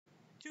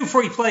Two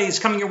free plays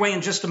coming your way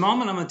in just a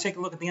moment. I'm going to take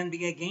a look at the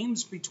NBA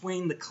games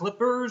between the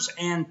Clippers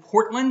and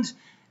Portland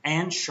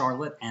and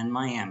Charlotte and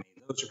Miami.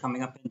 Those are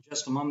coming up in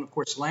just a moment. Of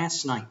course,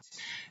 last night,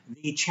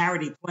 the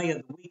charity play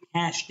of the week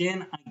cashed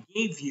in. I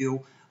gave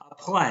you a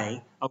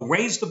play, a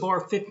Raise the Bar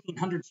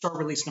 1500 star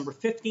release, number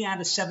 50 out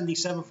of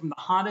 77 from the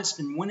hottest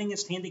and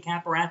winningest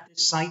handicapper at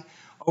this site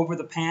over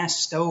the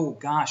past,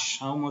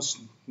 almost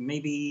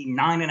maybe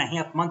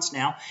 9.5 months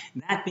now,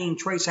 that being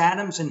Trace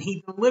Adams, and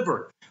he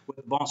delivered with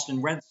the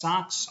Boston Red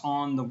Sox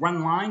on the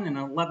run line, an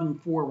 11-4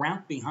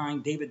 rout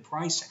behind David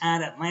Price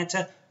at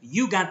Atlanta.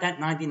 You got that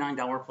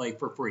 $99 play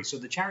for free. So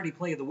the charity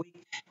play of the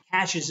week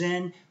cashes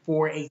in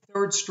for a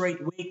third straight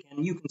week,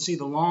 and you can see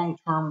the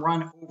long-term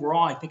run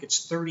overall. I think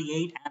it's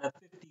 38 out of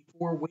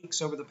 54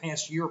 weeks over the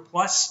past year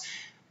plus.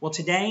 Well,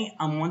 today,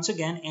 I'm once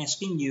again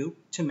asking you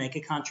to make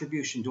a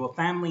contribution to a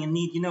family in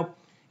need. You know,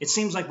 it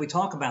seems like we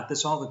talk about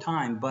this all the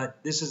time,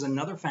 but this is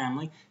another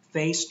family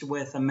faced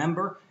with a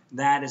member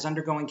that is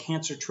undergoing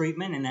cancer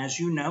treatment, and as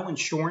you know,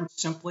 insurance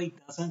simply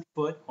doesn't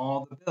foot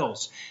all the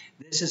bills.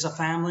 This is a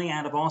family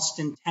out of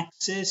Austin,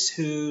 Texas,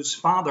 whose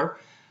father,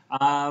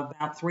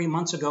 about 3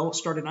 months ago,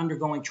 started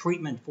undergoing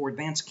treatment for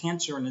advanced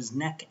cancer in his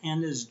neck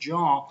and his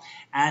jaw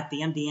at the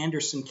MD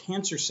Anderson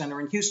Cancer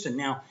Center in Houston.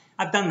 Now,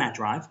 I've done that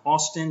drive,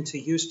 Austin to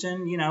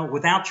Houston. You know,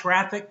 without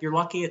traffic, you're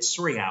lucky it's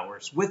 3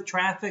 hours. With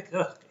traffic,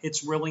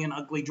 it's really an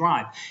ugly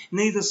drive.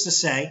 Needless to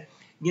say,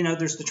 you know,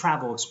 there's the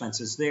travel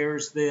expenses,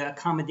 there's the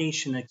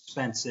accommodation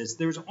expenses,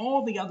 there's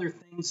all the other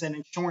things that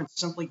insurance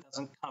simply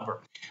doesn't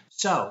cover.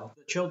 So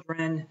the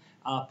children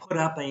put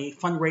up a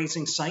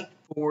fundraising site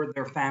for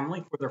their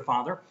family, for their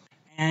father,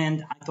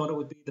 and I thought it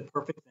would be the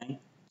perfect thing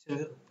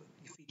to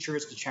feature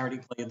as the charity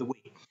play of the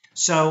week.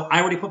 So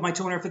I already put my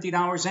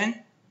 $250 in.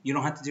 You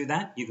don't have to do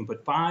that. You can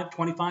put $5,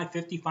 $25,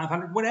 $50,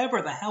 $500,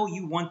 whatever the hell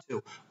you want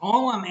to.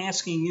 All I'm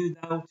asking you,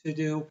 though, to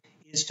do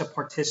is to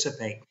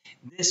participate.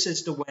 This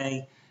is the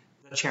way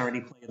the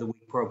Charity Play of the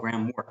Week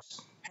program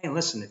works. Hey,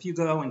 listen, if you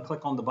go and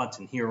click on the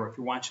button here, or if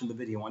you're watching the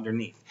video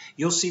underneath,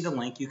 you'll see the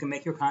link. You can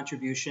make your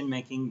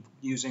contribution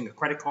using a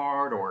credit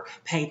card or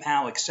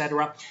PayPal,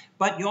 etc.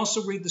 But you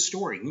also read the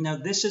story. You know,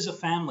 this is a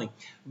family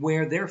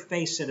where they're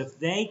faced that if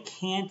they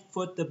can't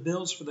foot the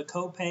bills for the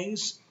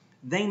co-pays,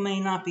 they may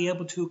not be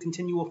able to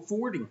continue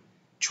affording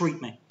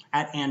treatment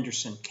at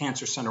Anderson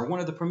Cancer Center, one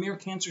of the premier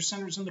cancer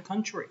centers in the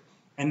country,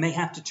 and may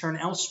have to turn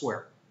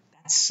elsewhere.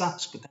 That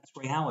sucks, but that's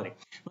reality.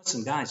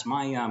 Listen, guys,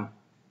 my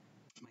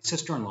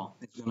sister-in-law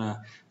is going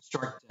to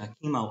start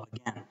chemo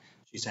again.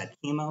 She's had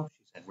chemo,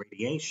 she's had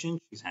radiation,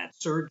 she's had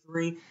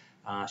surgery.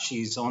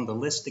 She's on the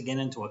list to get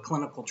into a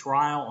clinical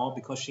trial, all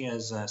because she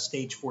has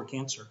stage 4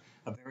 cancer,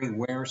 a very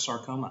rare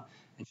sarcoma.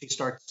 And she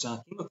starts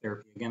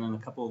chemotherapy again in a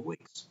couple of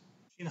weeks.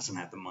 She doesn't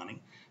have the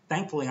money.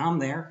 Thankfully, I'm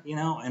there, you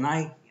know, and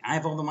I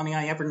have all the money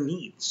I ever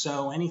need.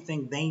 So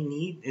anything they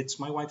need, it's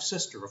my wife's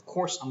sister. Of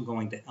course, I'm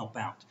going to help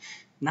out.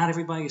 Not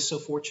everybody is so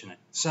fortunate.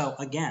 So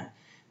again,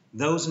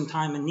 those in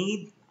time of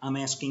need, I'm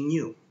asking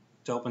you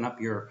to open up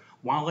your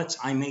wallets.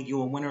 I made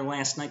you a winner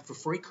last night for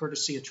free,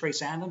 courtesy of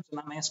Trace Adams, and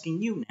I'm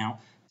asking you now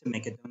to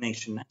make a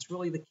donation. That's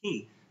really the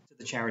key to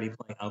the charity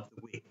play of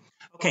the week.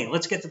 Okay,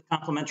 let's get to the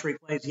complimentary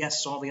plays.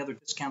 Yes, all the other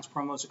discounts,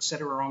 promos,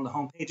 etc. are on the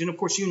homepage. And of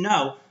course, you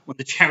know, when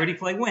the charity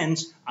play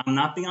wins, I'm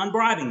not beyond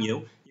bribing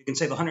you. You can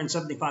save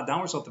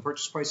 $175 off the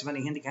purchase price of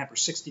any handicapper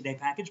 60-day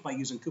package by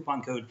using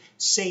coupon code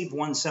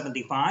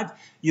SAVE175.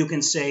 You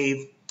can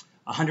save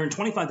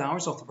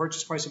 $125 off the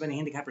purchase price of any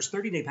handicapper's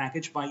 30-day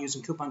package by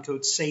using coupon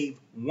code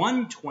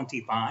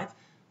SAVE125.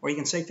 Or you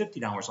can save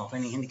 $50 off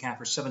any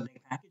handicapper's 7-day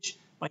package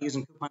by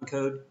using coupon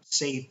code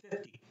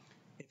SAVE50.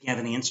 If you have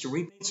any instant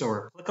rebates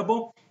or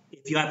applicable,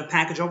 if you have a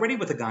package already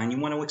with a guy and you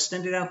want to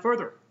extend it out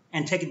further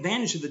and take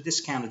advantage of the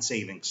discounted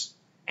savings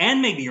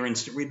and maybe your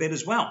instant rebate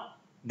as well,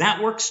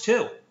 that works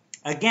too.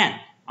 Again,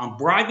 I'm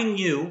bribing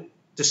you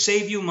to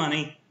save you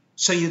money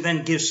so you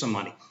then give some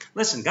money.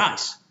 Listen,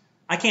 guys,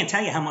 I can't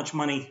tell you how much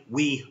money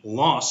we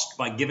lost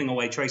by giving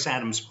away Trace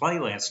Adams' play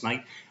last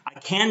night. I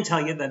can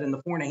tell you that in the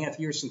 4.5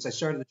 years since I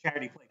started the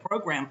charity play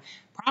program,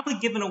 probably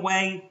given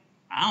away,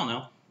 I don't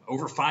know,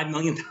 over $5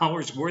 million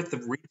worth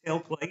of retail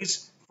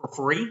plays for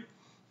free.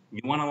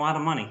 You want a lot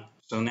of money,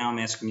 so now I'm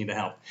asking you to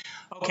help.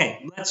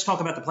 Okay, let's talk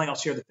about the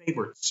playoffs here. The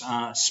favorites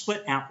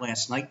split out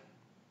last night.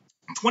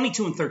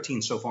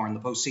 22-13 so far in the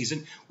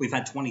postseason. We've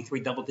had 23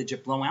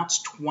 double-digit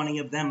blowouts, 20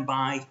 of them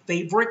by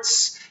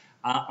favorites.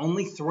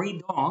 Only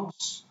 3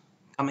 dogs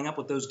coming up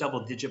with those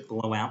double-digit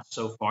blowouts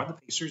so far. The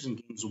Pacers in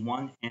games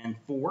 1 and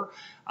 4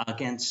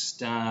 against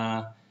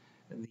the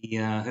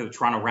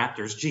Toronto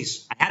Raptors.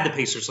 Geez, I had the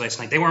Pacers last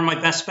night. They were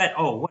my best bet.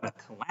 Oh, what a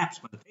collapse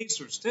by the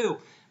Pacers, too.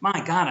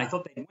 My God, I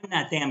thought they'd win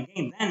that damn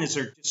game. Then as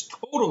they're just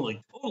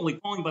totally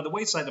falling by the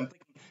wayside, I'm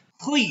thinking,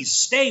 please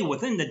stay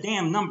within the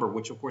damn number,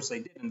 which, of course, they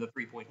did in the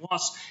 3-point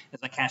loss as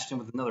I cashed in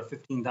with another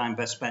 15-dime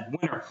best bet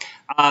winner.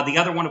 The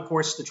other one, of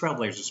course, the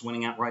Trailblazers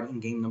winning outright in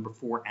game number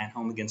 4 at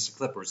home against the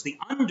Clippers. The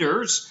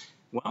unders,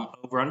 well,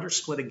 over-under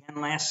split again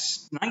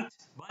last night,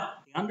 but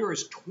the under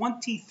is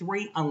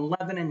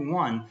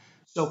 23-11-1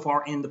 so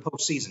far in the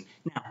postseason.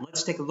 Now,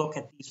 let's take a look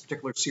at these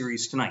particular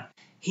series tonight.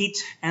 Heat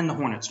and the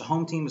Hornets. The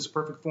home team is a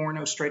perfect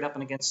 4-0 straight up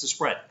and against the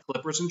spread.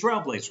 Clippers and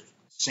Trailblazers,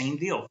 same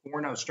deal,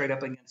 4-0 straight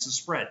up against the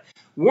spread.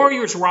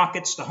 Warriors,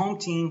 Rockets, the home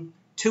team,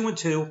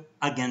 2-2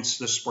 against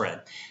the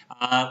spread.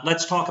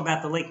 Let's talk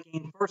about the late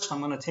game first. I'm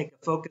going to take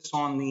a focus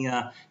on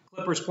the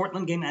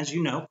Clippers-Portland game. As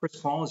you know, Chris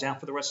Paul is out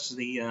for the rest of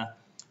the,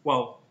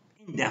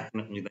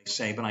 indefinitely, they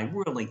say, but I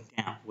really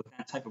doubt with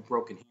that type of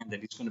broken hand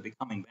that he's going to be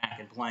coming back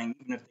and playing,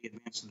 even if they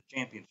advance to the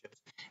championships.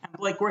 And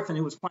Blake Griffin,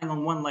 who was playing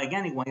on one leg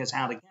anyway, is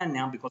out again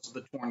now because of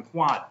the torn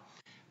quad.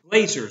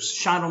 Blazers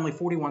shot only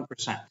 41%,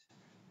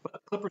 but the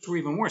Clippers were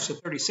even worse at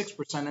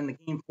 36% in the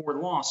Game 4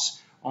 loss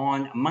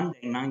on Monday,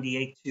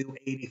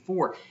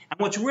 98-84. And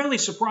what's really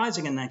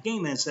surprising in that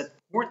game is that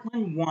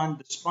Portland won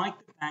despite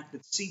the fact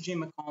that C.J.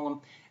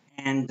 McCollum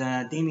and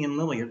Damian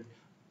Lillard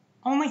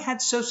only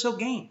had so-so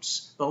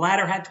games. The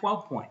latter had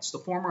 12 points. The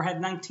former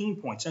had 19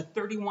 points, had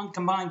 31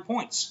 combined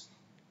points.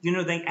 You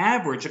know, they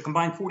average a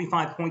combined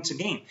 45 points a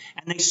game.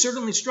 And they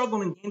certainly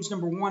struggled in games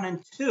number 1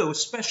 and 2,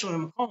 especially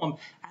McCollum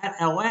at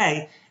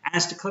L.A.,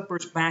 as the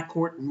Clippers'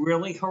 backcourt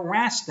really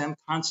harassed them,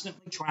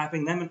 constantly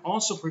trapping them and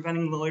also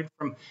preventing Lillard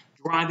from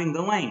driving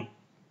the lane.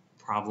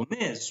 Problem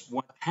is,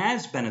 what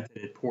has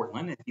benefited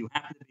Portland, if you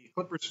happen to be a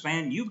Clippers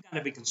fan, you've got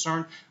to be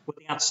concerned with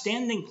the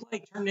outstanding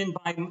play turned in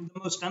by the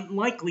most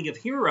unlikely of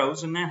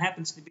heroes, and that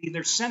happens to be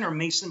their center,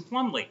 Mason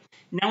Plumlee.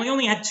 Now, he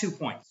only had 2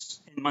 points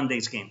in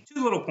Monday's game.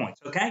 2 little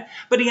points, okay?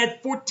 But he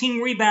had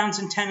 14 rebounds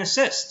and 10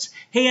 assists.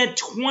 He had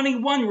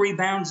 21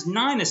 rebounds,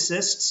 9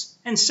 assists,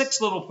 and 6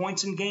 little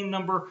points in game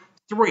number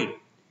 3.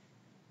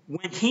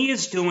 When he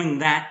is doing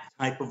that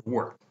type of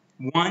work,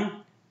 1,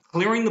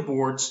 clearing the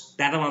boards,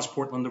 that allows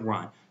Portland to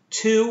run.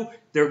 2,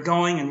 they're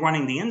going and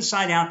running the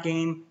inside-out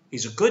game.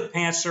 He's a good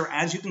passer,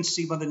 as you can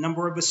see by the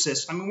number of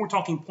assists. I mean, we're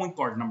talking point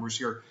guard numbers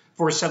here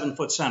for a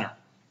 7-foot center.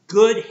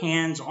 Good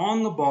hands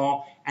on the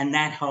ball, and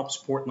that helps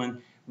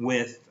Portland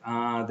with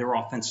their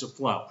offensive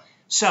flow.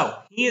 So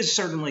he has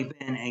certainly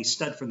been a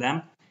stud for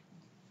them.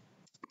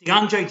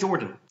 DeAndre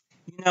Jordan,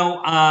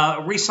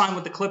 re-signed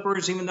with the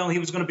Clippers, even though he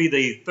was going to be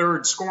the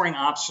third scoring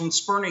option,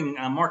 spurning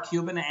Mark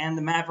Cuban and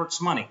the Mavericks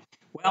money.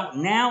 Well,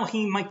 now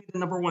he might be the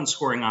number 1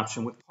 scoring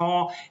option with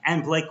Paul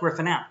and Blake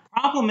Griffin out.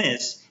 Problem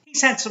is,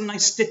 he's had some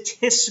nice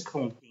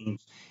statistical games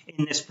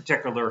in this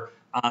particular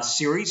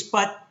series,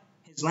 but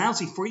his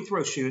lousy free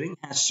throw shooting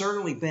has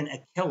certainly been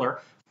a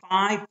killer.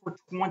 5 for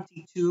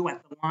 22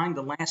 at the line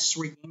the last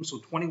 3 games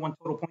with 21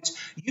 total points.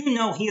 You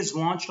know he has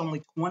launched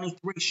only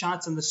 23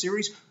 shots in the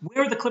series.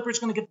 Where are the Clippers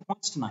going to get the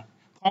points tonight?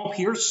 Paul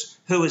Pierce,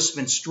 who has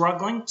been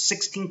struggling,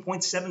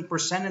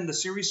 16.7% in the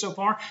series so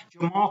far.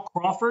 Jamal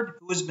Crawford,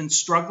 who has been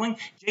struggling.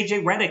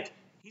 J.J. Redick,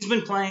 he's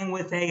been playing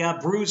with a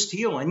bruised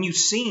heel, and you've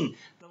seen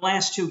the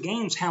last 2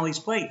 games how he's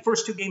played.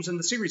 First 2 games in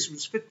the series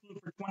was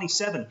 15 for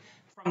 27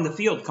 from the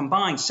field,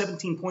 combined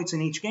 17 points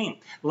in each game.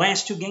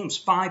 Last 2 games,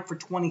 5 for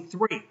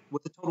 23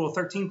 with a total of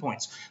 13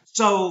 points.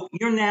 So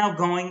you're now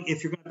going,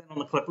 if you're going to bet on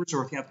the Clippers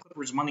or if you have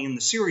Clippers money in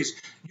the series,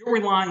 you're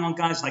relying on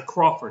guys like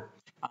Crawford,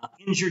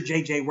 injured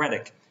J.J.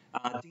 Redick,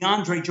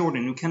 DeAndre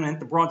Jordan, who can hit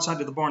the broadside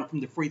of the barn from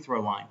the free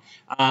throw line.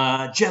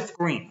 Jeff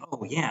Green.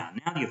 Oh, yeah,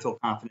 now you feel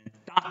confident.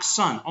 Doc's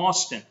son,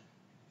 Austin.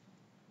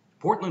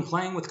 Portland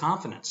playing with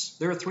confidence.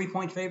 They're a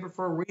 3-point favorite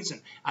for a reason.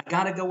 I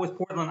got to go with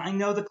Portland. I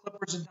know the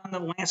Clippers have done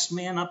the last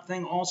man up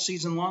thing all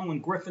season long when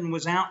Griffin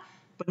was out,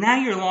 but now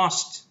you're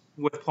lost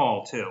with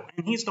Paul, too,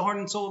 and he's the heart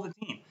and soul of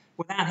the team.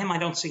 Without him, I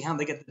don't see how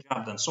they get the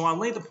job done. So I'll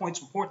lay the points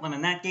for Portland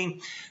in that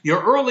game.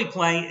 Your early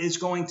play is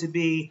going to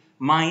be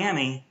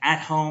Miami at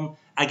home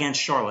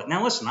against Charlotte.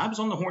 Now, listen, I was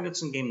on the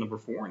Hornets in game number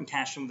 4 and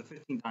cashed in with a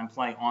 15-time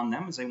play on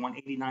them as they won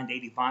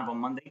 89-85 on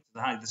Monday to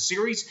the height of the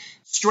series.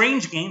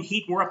 Strange game.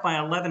 Heat were up by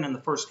 11 in the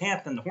first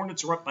half, then the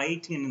Hornets were up by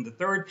 18 in the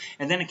third,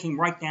 and then it came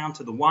right down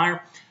to the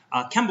wire.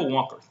 Kemba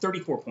Walker,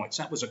 34 points.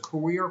 That was a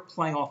career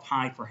playoff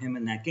high for him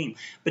in that game.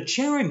 But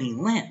Jeremy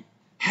Lin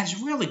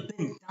has really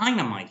been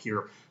dynamite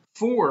here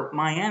for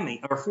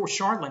Miami, or for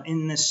Charlotte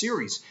in this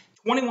series.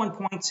 21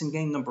 points in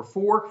game number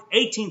 4,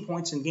 18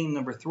 points in game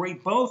number 3,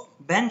 both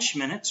bench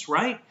minutes,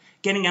 right?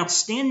 Getting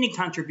outstanding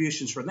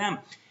contributions for them.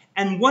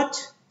 And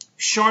what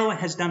Charlotte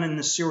has done in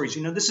this series,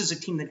 this is a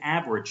team that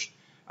averaged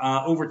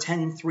over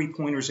 10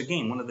 three-pointers a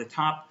game, one of the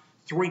top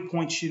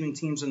 3-point shooting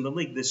teams in the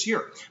league this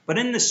year. But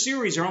in this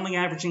series, they're only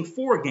averaging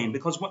 4 a game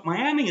because what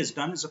Miami has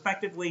done is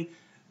effectively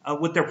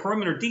with their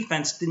perimeter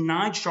defense,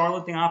 denied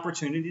Charlotte the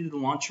opportunity to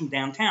launch from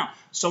downtown.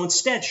 So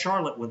instead,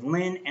 Charlotte, with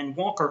Lin and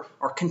Walker,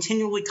 are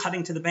continually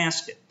cutting to the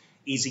basket.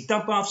 Easy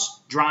dump-offs,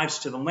 drives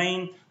to the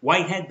lane.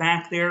 Whitehead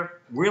back there,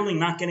 really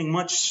not getting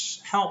much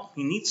help.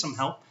 He needs some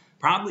help,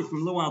 probably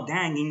from Luol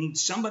Deng. He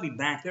needs somebody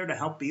back there to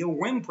help be a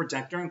rim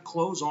protector and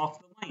close off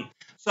the lane.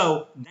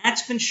 So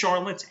that's been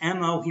Charlotte's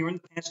MO here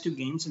in the past 2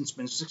 games, and it's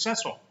been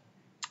successful.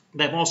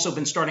 They've also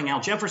been starting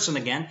Al Jefferson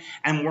again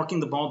and working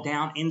the ball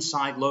down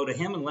inside low to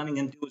him and letting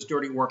him do his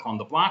dirty work on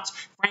the blocks.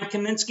 Frank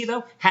Kaminsky,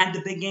 though, had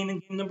the big game in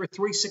game number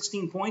 3,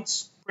 16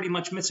 points, pretty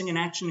much missing in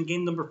action in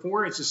game number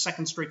 4. It's his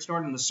second straight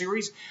start in the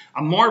series.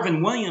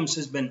 Marvin Williams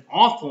has been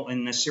awful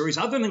in this series.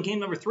 Other than game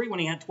number 3 when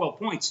he had 12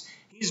 points,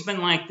 he's been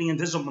like the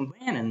invisible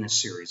man in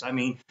this series. I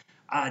mean,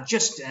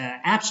 just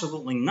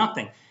absolutely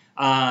nothing.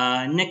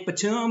 Nick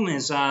Batum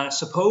is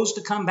supposed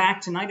to come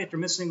back tonight after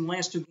missing the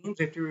last 2 games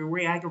after he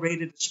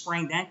re-aggravated a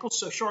sprained ankle,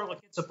 so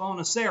Charlotte gets a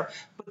bonus there.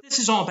 But this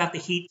is all about the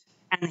Heat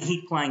and the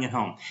Heat playing at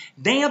home.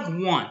 They have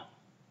won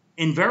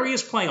in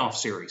various playoff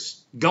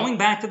series, going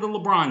back to the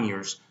LeBron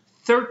years,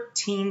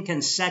 13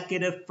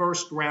 consecutive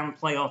first-round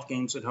playoff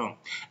games at home.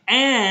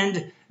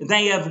 And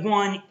they have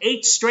won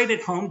 8 straight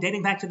at home,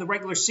 dating back to the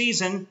regular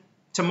season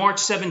to March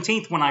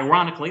 17th, when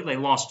ironically they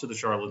lost to the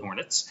Charlotte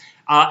Hornets,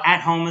 at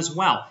home as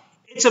well.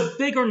 It's a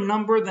bigger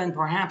number than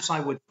perhaps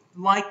I would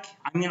like.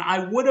 I mean, I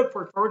would have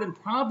preferred and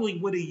probably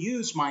would have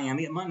used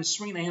Miami at minus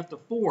 3.5 to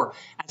 4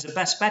 as a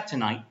best bet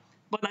tonight.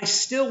 But I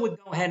still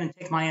would go ahead and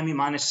take Miami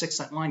minus 6.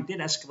 That line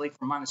did escalate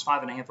from minus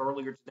 5.5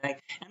 earlier today.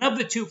 And of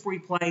the 2 free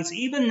plays,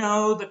 even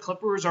though the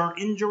Clippers are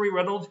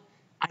injury-riddled,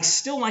 I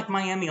still like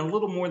Miami a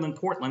little more than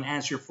Portland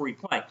as your free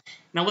play.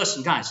 Now,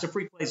 listen, guys, the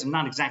free plays have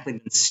not exactly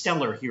been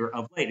stellar here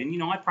of late. And, you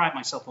know, I pride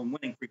myself on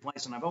winning free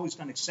plays, and I've always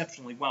done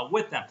exceptionally well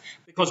with them.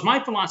 Because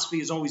my philosophy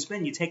has always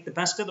been you take the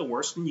best of the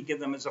worst and you give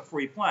them as a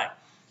free play.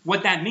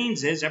 What that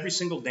means is every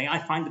single day I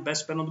find the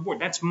best bet on the board.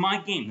 That's my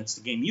game. That's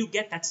the game you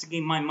get. That's the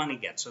game my money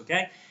gets,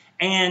 okay?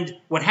 And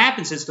what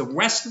happens is the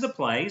rest of the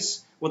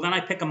plays, well, then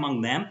I pick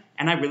among them,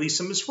 and I release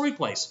them as free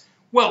plays.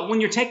 Well,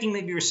 when you're taking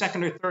maybe your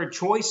second or third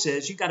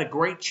choices, you've got a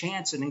great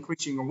chance at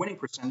increasing your winning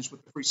percentage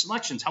with the free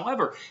selections.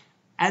 However,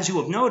 as you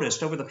have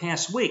noticed over the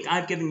past week,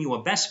 I've given you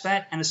a best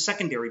bet and a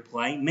secondary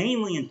play,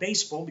 mainly in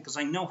baseball, because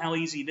I know how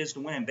easy it is to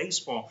win in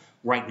baseball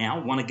right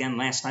now. Won again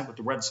last night with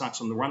the Red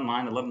Sox on the run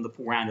line,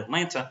 11-4 at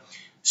Atlanta.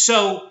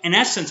 So, in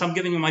essence, I'm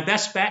giving you my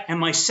best bet and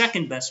my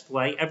second best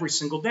play every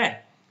single day.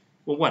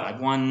 Well, what? I've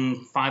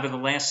won 5 of the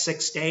last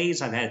 6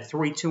 days. I've had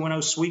 3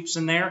 2-0 sweeps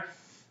in there.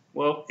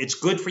 Well, it's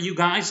good for you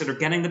guys that are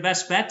getting the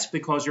best bets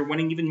because you're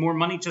winning even more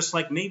money just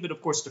like me. But, of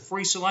course, the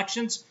free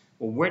selections,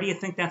 well, where do you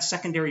think that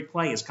secondary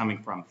play is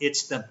coming from?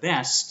 It's the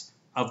best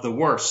of the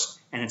worst,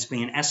 and it's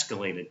being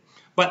escalated.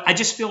 But I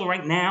just feel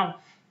right now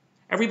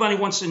everybody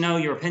wants to know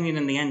your opinion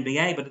in the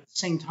NBA, but at the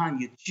same time,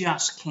 you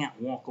just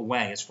can't walk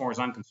away, as far as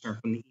I'm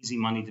concerned, from the easy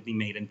money to be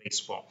made in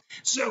baseball.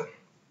 So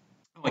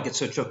I get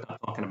so choked up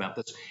talking about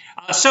this.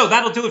 So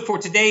that'll do it for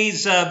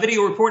today's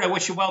video report. I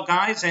wish you well,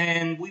 guys,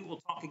 and we will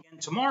talk again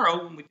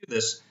tomorrow when we do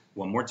this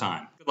one more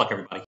time. Good luck, everybody.